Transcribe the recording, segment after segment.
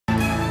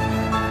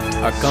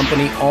a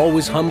company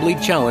always humbly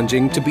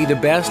challenging to be the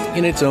best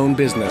in its own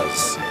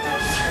business.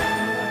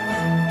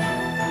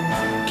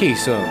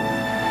 KISUN.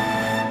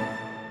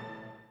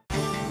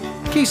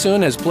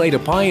 KISUN has played a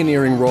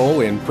pioneering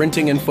role in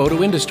printing and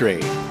photo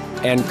industry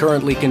and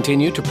currently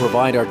continue to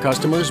provide our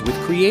customers with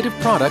creative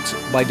products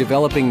by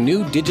developing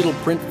new digital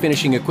print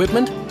finishing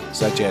equipment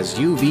such as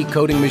UV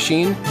coating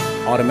machine,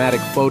 automatic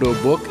photo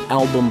book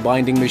album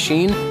binding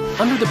machine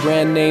under the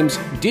brand names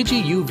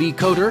Digi UV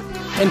Coater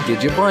and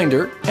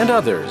DigiBinder and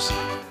others.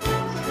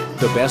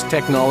 The best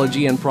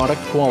technology and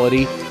product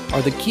quality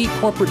are the key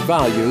corporate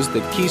values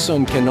that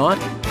KISUN cannot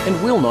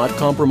and will not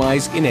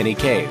compromise in any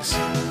case.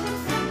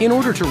 In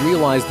order to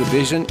realize the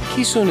vision,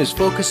 KISUN is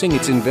focusing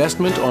its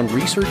investment on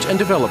research and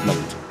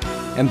development,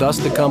 and thus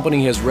the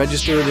company has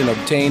registered and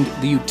obtained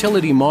the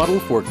utility model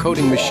for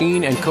coating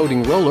machine and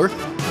coating roller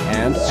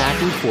and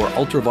patent for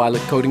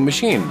ultraviolet coating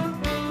machine.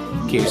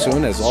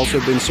 KISUN has also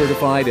been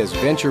certified as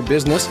Venture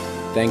Business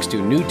thanks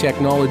to new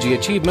technology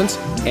achievements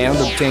and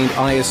obtained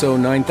ISO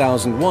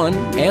 9001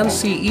 and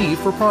CE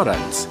for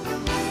products.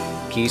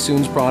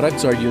 KISUN's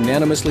products are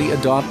unanimously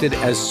adopted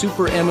as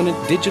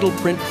super-eminent digital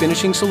print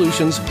finishing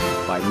solutions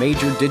by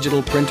major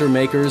digital printer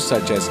makers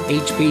such as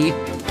HP,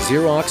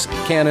 Xerox,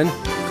 Canon,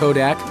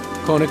 Kodak,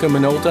 Konica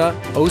Minolta,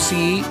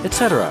 OCE,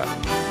 etc.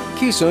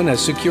 KISUN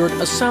has secured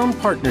a sound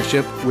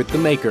partnership with the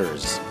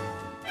makers.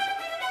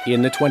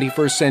 In the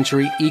 21st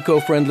century,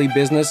 eco-friendly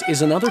business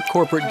is another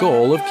corporate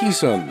goal of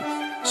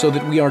KISUN, so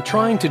that we are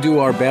trying to do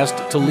our best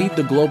to lead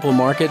the global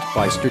market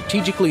by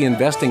strategically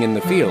investing in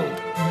the field.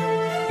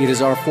 It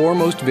is our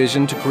foremost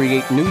vision to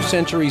create new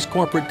century's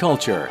corporate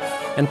culture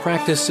and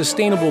practice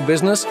sustainable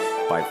business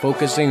by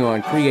focusing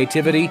on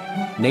creativity,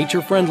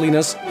 nature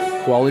friendliness,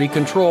 quality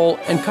control,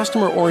 and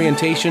customer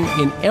orientation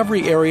in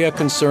every area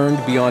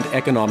concerned beyond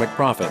economic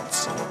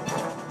profits.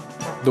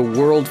 The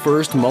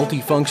world-first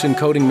multifunction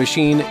coating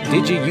machine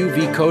Digi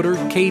UV Coater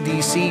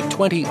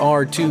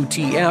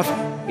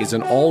KDC20R2TF is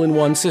an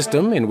all-in-one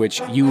system in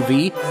which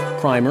UV,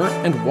 primer,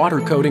 and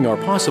water coating are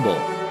possible,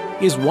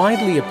 is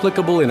widely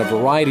applicable in a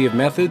variety of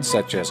methods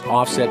such as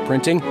offset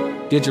printing,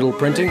 digital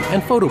printing,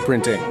 and photo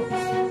printing.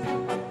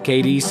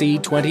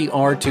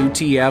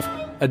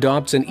 KDC20R2TF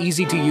adopts an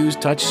easy-to-use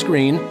touch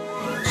screen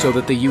so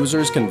that the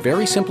users can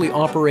very simply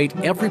operate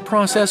every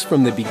process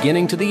from the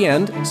beginning to the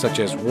end, such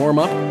as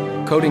warm-up,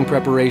 coating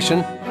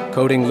preparation,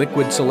 coating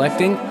liquid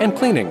selecting, and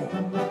cleaning.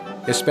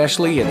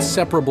 Especially its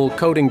separable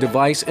coating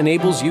device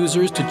enables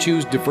users to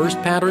choose diverse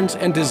patterns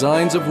and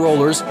designs of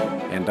rollers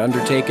and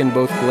undertake in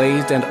both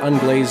glazed and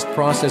unglazed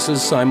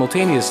processes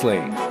simultaneously.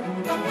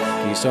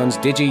 KISUN's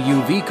Digi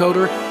UV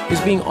Coater is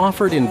being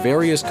offered in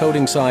various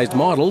coating-sized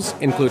models,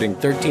 including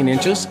 13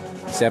 inches,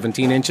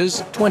 17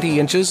 inches, 20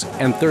 inches,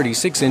 and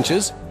 36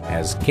 inches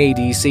as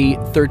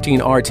KDC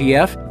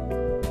 13RTF,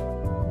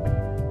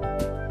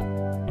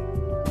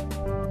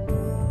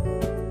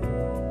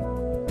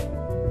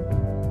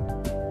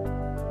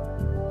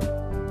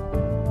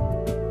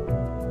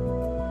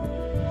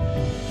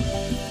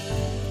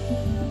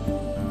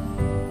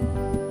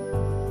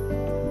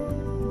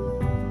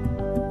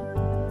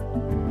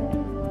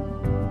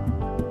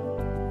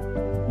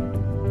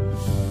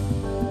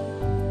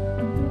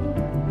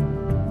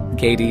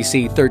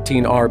 KDC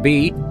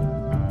 13RB,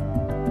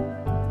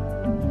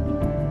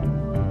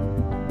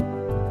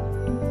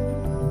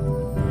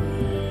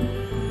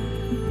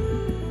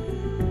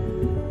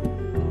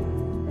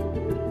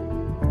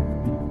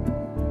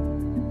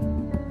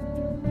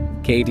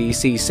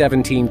 KDC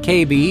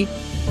 17KB,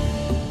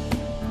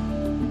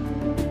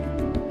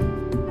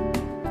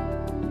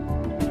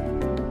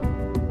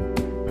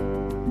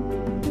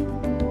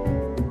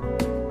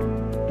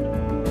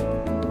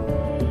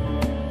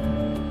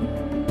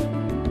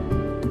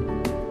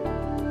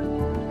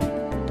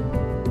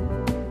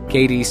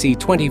 KDC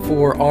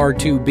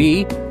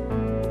 24R2B,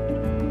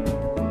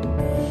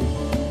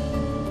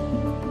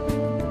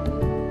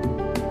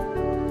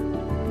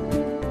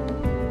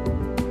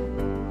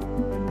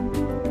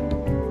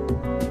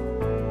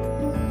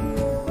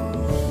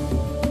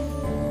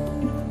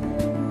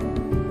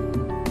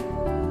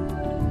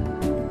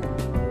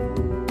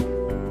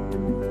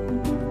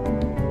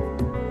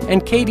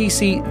 and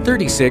KDC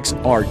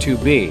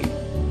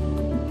 36R2B.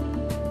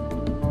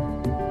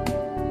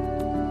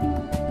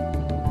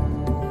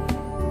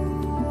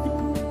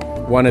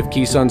 One of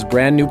KISUN's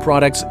brand new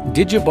products,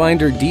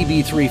 DigiBinder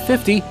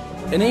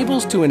DB350,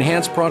 enables to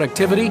enhance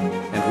productivity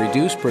and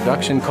reduce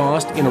production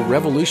cost in a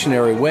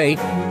revolutionary way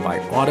by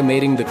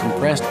automating the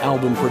compressed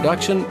album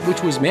production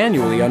which was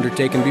manually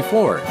undertaken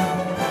before.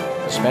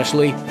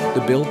 Especially,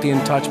 the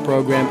built-in touch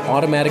program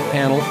automatic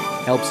panel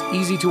helps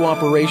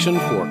easy-to-operation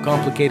for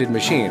complicated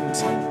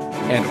machines.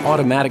 An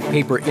automatic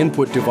paper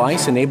input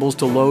device enables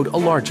to load a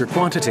larger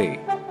quantity.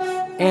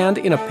 And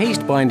in a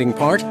paste binding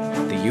part,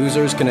 the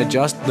users can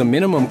adjust the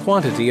minimum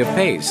quantity of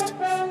paste.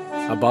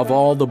 Above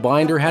all, the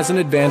binder has an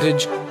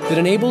advantage that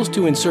enables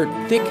to insert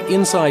thick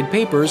inside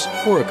papers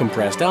for a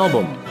compressed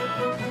album.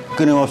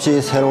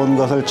 끊임없이 새로운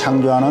것을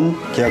창조하는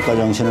기획과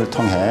정신을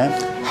통해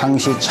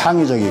항시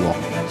창의적이고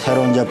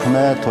새로운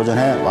제품에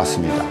도전해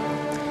왔습니다.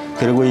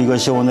 그리고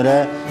이것이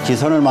오늘의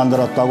기선을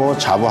만들었다고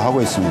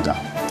자부하고 있습니다.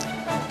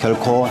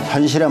 결코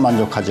현실에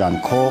만족하지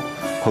않고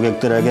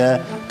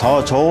고객들에게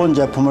더 좋은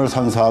제품을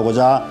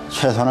선사하고자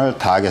최선을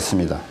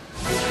다하겠습니다.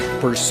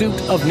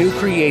 Pursuit of new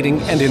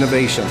creating and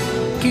innovation.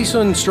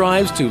 KISUN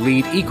strives to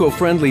lead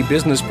eco-friendly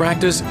business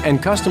practice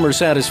and customer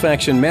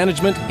satisfaction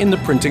management in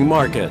the printing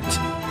market,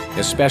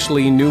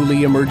 especially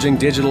newly emerging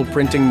digital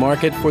printing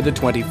market for the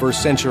 21st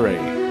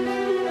century.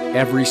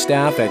 Every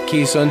staff at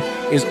KISUN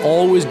is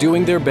always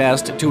doing their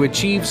best to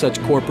achieve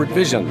such corporate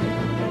vision.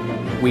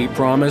 We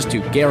promise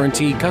to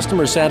guarantee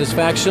customer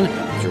satisfaction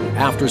through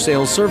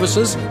after-sales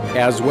services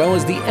as well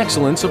as the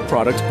excellence of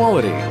product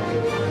quality.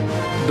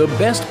 The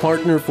best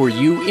partner for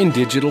you in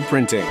digital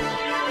printing.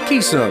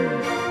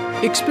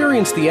 KISUN.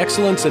 Experience the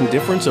excellence and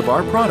difference of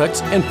our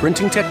products and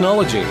printing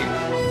technology.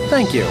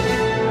 Thank you.